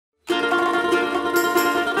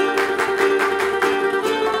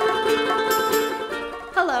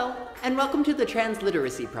welcome to the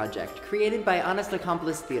Transliteracy Project, created by Honest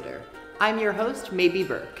Accomplice Theater. I'm your host, Maybe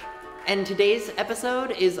Burke, and today's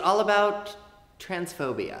episode is all about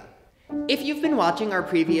transphobia. If you've been watching our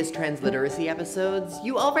previous transliteracy episodes,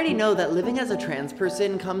 you already know that living as a trans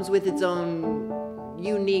person comes with its own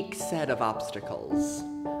unique set of obstacles.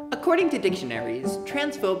 According to dictionaries,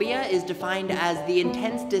 transphobia is defined as the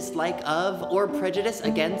intense dislike of or prejudice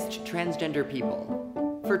against transgender people.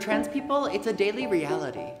 For trans people, it's a daily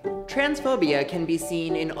reality. Transphobia can be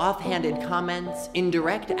seen in offhanded comments, in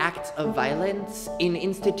direct acts of violence, in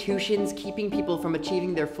institutions keeping people from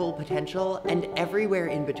achieving their full potential, and everywhere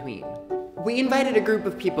in between. We invited a group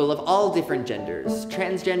of people of all different genders,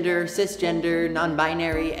 transgender, cisgender,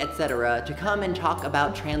 non-binary, etc., to come and talk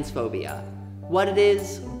about transphobia. What it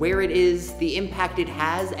is, where it is, the impact it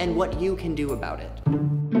has, and what you can do about it.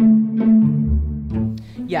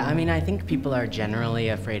 Yeah, I mean, I think people are generally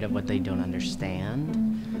afraid of what they don't understand.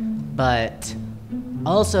 But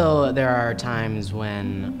also there are times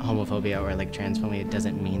when homophobia or like transphobia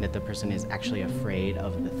doesn't mean that the person is actually afraid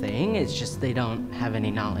of the thing. It's just they don't have any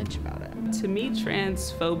knowledge about it. To me,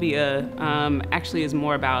 transphobia actually is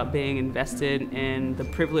more about being invested in the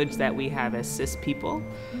privilege that we have as cis people.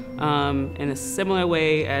 In a similar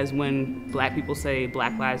way as when Black people say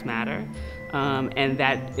Black Lives Matter. And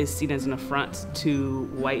that is seen as an affront to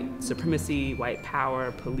white supremacy, white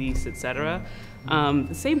power, police, etc.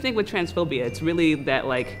 The same thing with transphobia. It's really that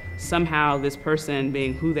like somehow this person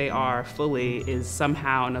being who they are fully is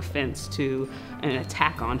somehow an offense to an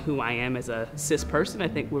attack on who I am as a cis person. I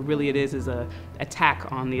think what really it is an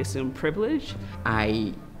attack on the assumed privilege.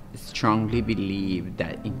 I strongly believe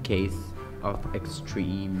that in case of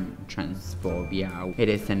extreme transphobia, it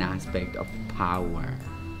is an aspect of power.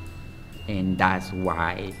 And that's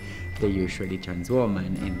why they're usually trans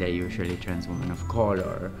women and they're usually trans women of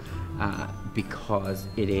color, because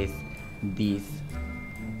it is this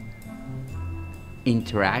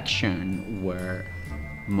interaction where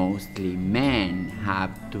mostly men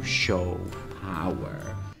have to show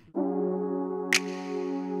power.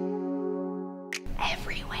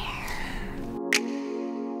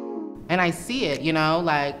 And I see it, you know,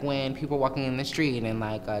 like when people are walking in the street and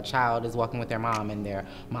like a child is walking with their mom and their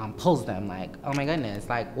mom pulls them, like, oh my goodness,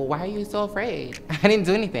 like, well, why are you so afraid? I didn't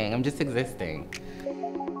do anything, I'm just existing.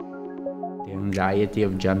 The anxiety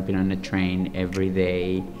of jumping on a train every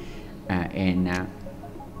day and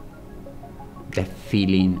the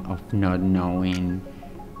feeling of not knowing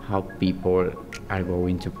how people are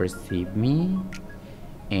going to perceive me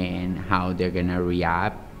and how they're gonna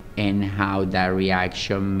react, and how that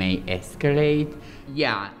reaction may escalate.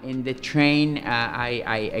 Yeah, in the train,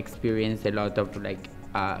 I experienced a lot of like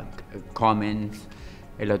comments,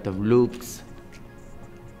 a lot of looks.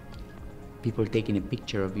 People taking a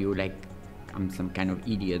picture of you like I'm some kind of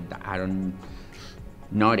idiot that I don't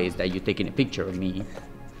notice that you're taking a picture of me,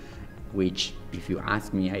 which if you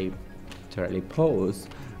ask me, I totally pose,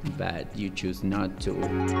 but you choose not to.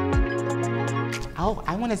 Oh,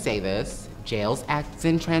 I want to say this. Jails act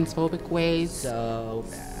in transphobic ways. So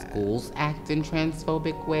bad. Schools act in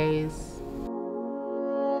transphobic ways.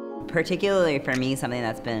 Particularly for me, something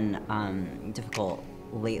that's been difficult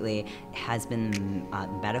lately has been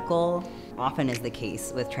medical. Often is the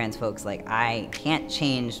case with trans folks, like I can't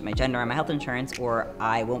change my gender on my health insurance or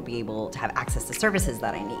I won't be able to have access to services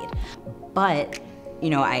that I need. But, you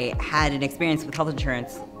know, I had an experience with health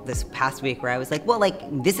insurance this past week where I was like, well,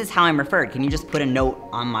 like, this is how I'm referred. Can you just put a note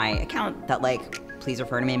on my account that like, please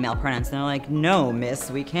refer to me in male pronouns? And they're like, no, miss,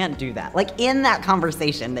 we can't do that. Like in that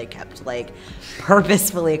conversation, they kept like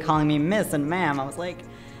purposefully calling me miss and ma'am. I was like,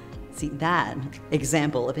 see that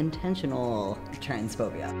example of intentional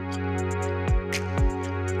transphobia.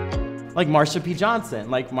 Like Marsha P. Johnson.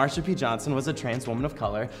 Like Marsha P. Johnson was a trans woman of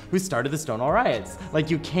color who started the Stonewall riots. Like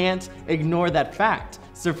you can't ignore that fact.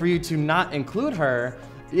 So for you to not include her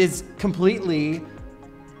is completely,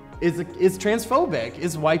 is transphobic,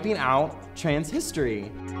 is wiping out trans history.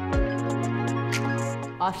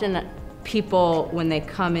 Often people, when they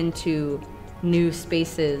come into new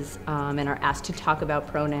spaces and are asked to talk about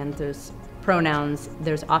pronouns,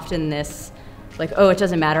 there's often this like, oh, it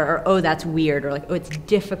doesn't matter, or oh, that's weird, or like, oh, it's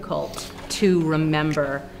difficult to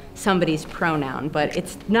remember somebody's pronoun, but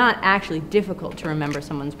it's not actually difficult to remember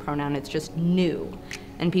someone's pronoun, it's just new.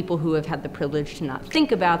 And people who have had the privilege to not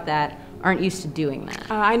think about that aren't used to doing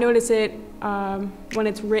that. I notice it when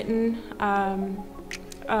it's written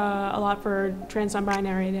a lot for trans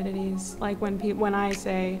non-binary identities. Like when I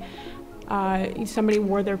say, somebody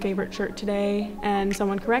wore their favorite shirt today and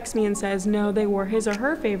someone corrects me and says, no, they wore his or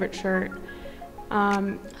her favorite shirt.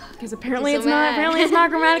 Because apparently I'm so mad. apparently it's not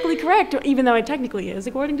grammatically correct, even though it technically is,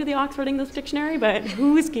 according to the Oxford English Dictionary, but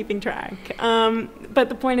who is keeping track? But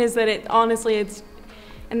the point is that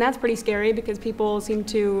and that's pretty scary because people seem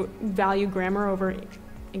to value grammar over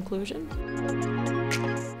inclusion.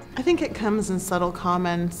 I think it comes in subtle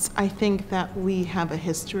comments. I think that we have a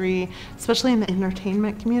history, especially in the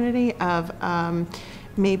entertainment community, of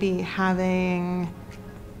maybe having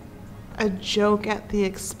a joke at the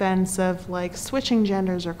expense of like switching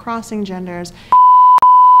genders or crossing genders.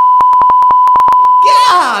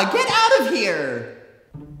 Yeah, get out of here!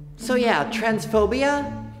 So yeah,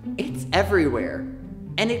 transphobia, it's everywhere.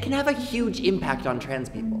 And it can have a huge impact on trans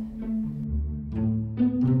people.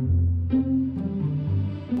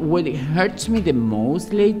 What hurts me the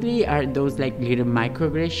most lately are those like little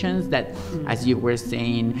microaggressions that, as you were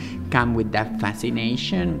saying, come with that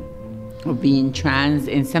fascination of being trans,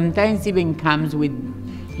 and sometimes even comes with,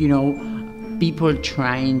 you know, people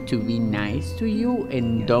trying to be nice to you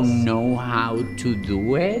and don't know how to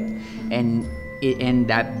do it, and it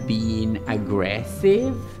end up being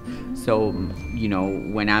aggressive. So, you know,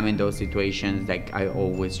 when I'm in those situations, like I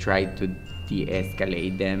always try to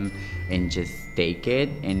de-escalate them and just take it,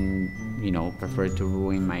 and, you know, prefer to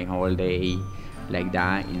ruin my whole day like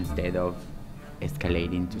that instead of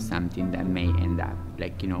escalating to something that may end up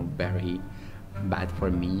like, you know, very bad for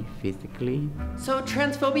me physically. So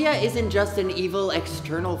transphobia isn't just an evil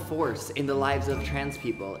external force in the lives of trans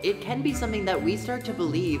people. It can be something that we start to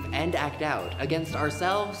believe and act out against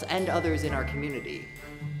ourselves and others in our community.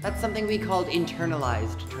 That's something we called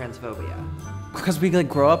internalized transphobia. Because we like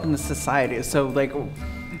grow up in the society, so like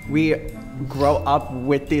we grow up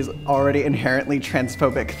with these already inherently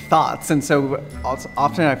transphobic thoughts, and so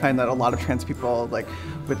often I find that a lot of trans people, like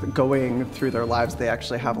with going through their lives, they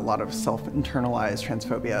actually have a lot of self-internalized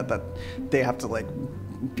transphobia that they have to like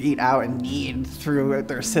beat out and knead through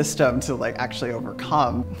their system to like actually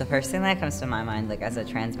overcome. The first thing that comes to my mind, like as a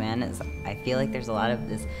trans man, is I feel like there's a lot of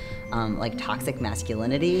this like toxic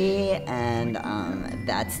masculinity, and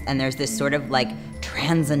there's this sort of like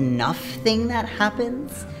trans enough thing that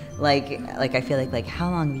happens. Like I feel like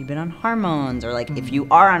how long have you been on hormones, or like if you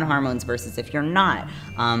are on hormones versus if you're not,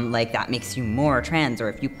 like that makes you more trans, or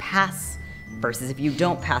if you pass versus if you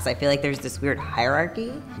don't pass. I feel like there's this weird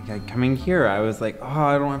hierarchy. Like coming here, I was like, oh,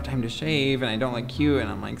 I don't have time to shave, and I don't look cute, and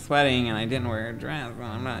I'm like sweating, and I didn't wear a dress, and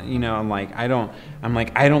I'm not, you know, I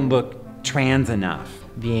don't look trans enough.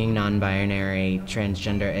 Being non-binary,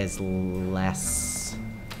 transgender is less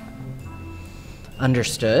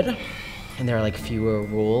understood, and there are like fewer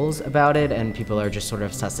rules about it, and people are just sort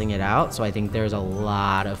of sussing it out. So I think there's a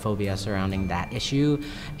lot of phobia surrounding that issue,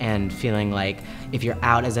 and feeling like if you're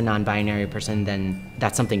out as a non-binary person, then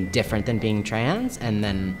that's something different than being trans, and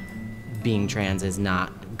then being trans is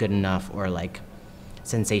not good enough, or like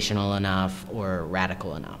sensational enough, or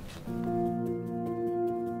radical enough.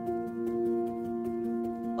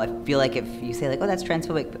 I feel like if you say like, oh, that's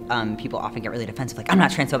transphobic, people often get really defensive. Like, I'm not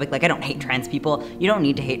transphobic. Like, I don't hate trans people. You don't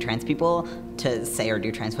need to hate trans people to say or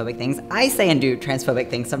do transphobic things. I say and do transphobic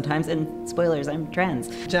things sometimes, and spoilers, I'm trans.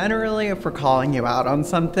 Generally, if we're calling you out on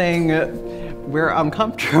something, we're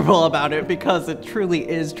uncomfortable about it because it truly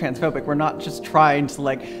is transphobic. We're not just trying to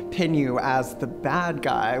like pin you as the bad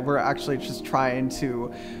guy. We're actually just trying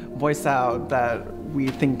to voice out that we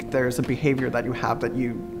think there's a behavior that you have that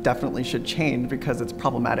you definitely should change because it's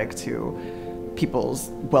problematic to people's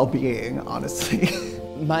well-being, honestly.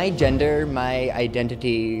 My gender, my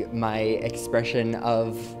identity, my expression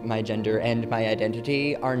of my gender and my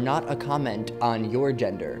identity are not a comment on your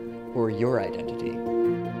gender or your identity.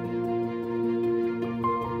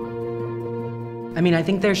 I mean, I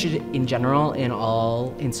think there should, in general, in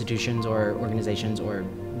all institutions or organizations or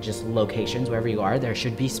just locations, wherever you are, there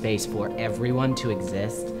should be space for everyone to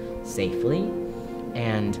exist safely.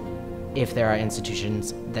 And if there are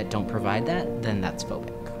institutions that don't provide that, then that's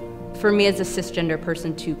phobic. For me as a cisgender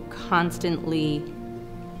person to constantly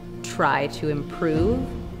try to improve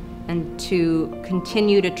and to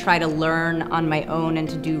continue to try to learn on my own and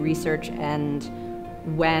to do research, and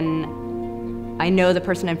when I know the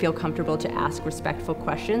person, I feel comfortable to ask respectful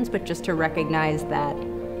questions, but just to recognize that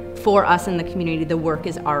for us in the community, the work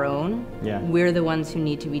is our own. Yeah. We're the ones who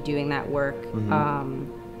need to be doing that work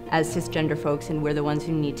as cisgender folks, and we're the ones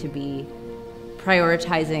who need to be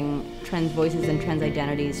prioritizing trans voices and trans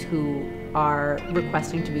identities who are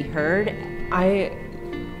requesting to be heard. I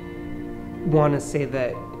want to say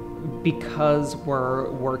that because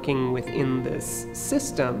we're working within this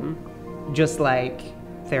system, just like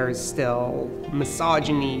there's still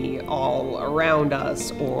misogyny all around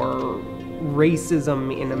us, or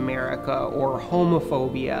racism in America, or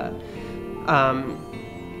homophobia,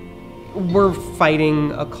 we're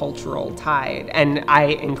fighting a cultural tide, and I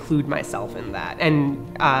include myself in that.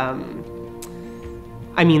 And I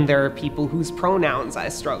mean, there are people whose pronouns I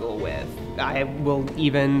struggle with. I will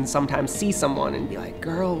even sometimes see someone and be like,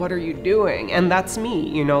 girl, what are you doing? And that's me,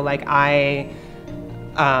 you know, like I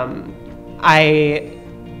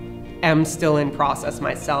am still in process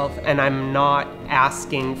myself, and I'm not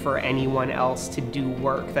asking for anyone else to do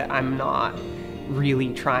work that I'm not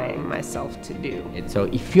really trying myself to do. So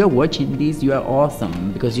if you're watching this, you are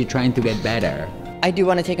awesome because you're trying to get better. I do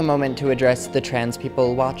want to take a moment to address the trans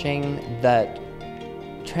people watching that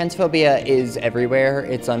transphobia is everywhere.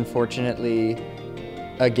 It's unfortunately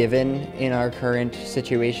a given in our current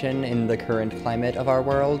situation, in the current climate of our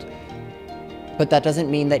world. But that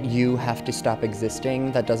doesn't mean that you have to stop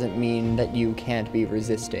existing. That doesn't mean that you can't be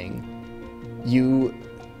resisting. You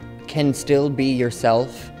can still be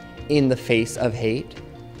yourself in the face of hate.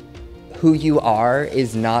 Who you are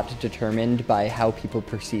is not determined by how people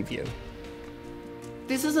perceive you.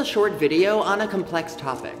 This is a short video on a complex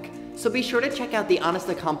topic, so be sure to check out the Honest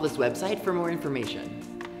Accomplice website for more information.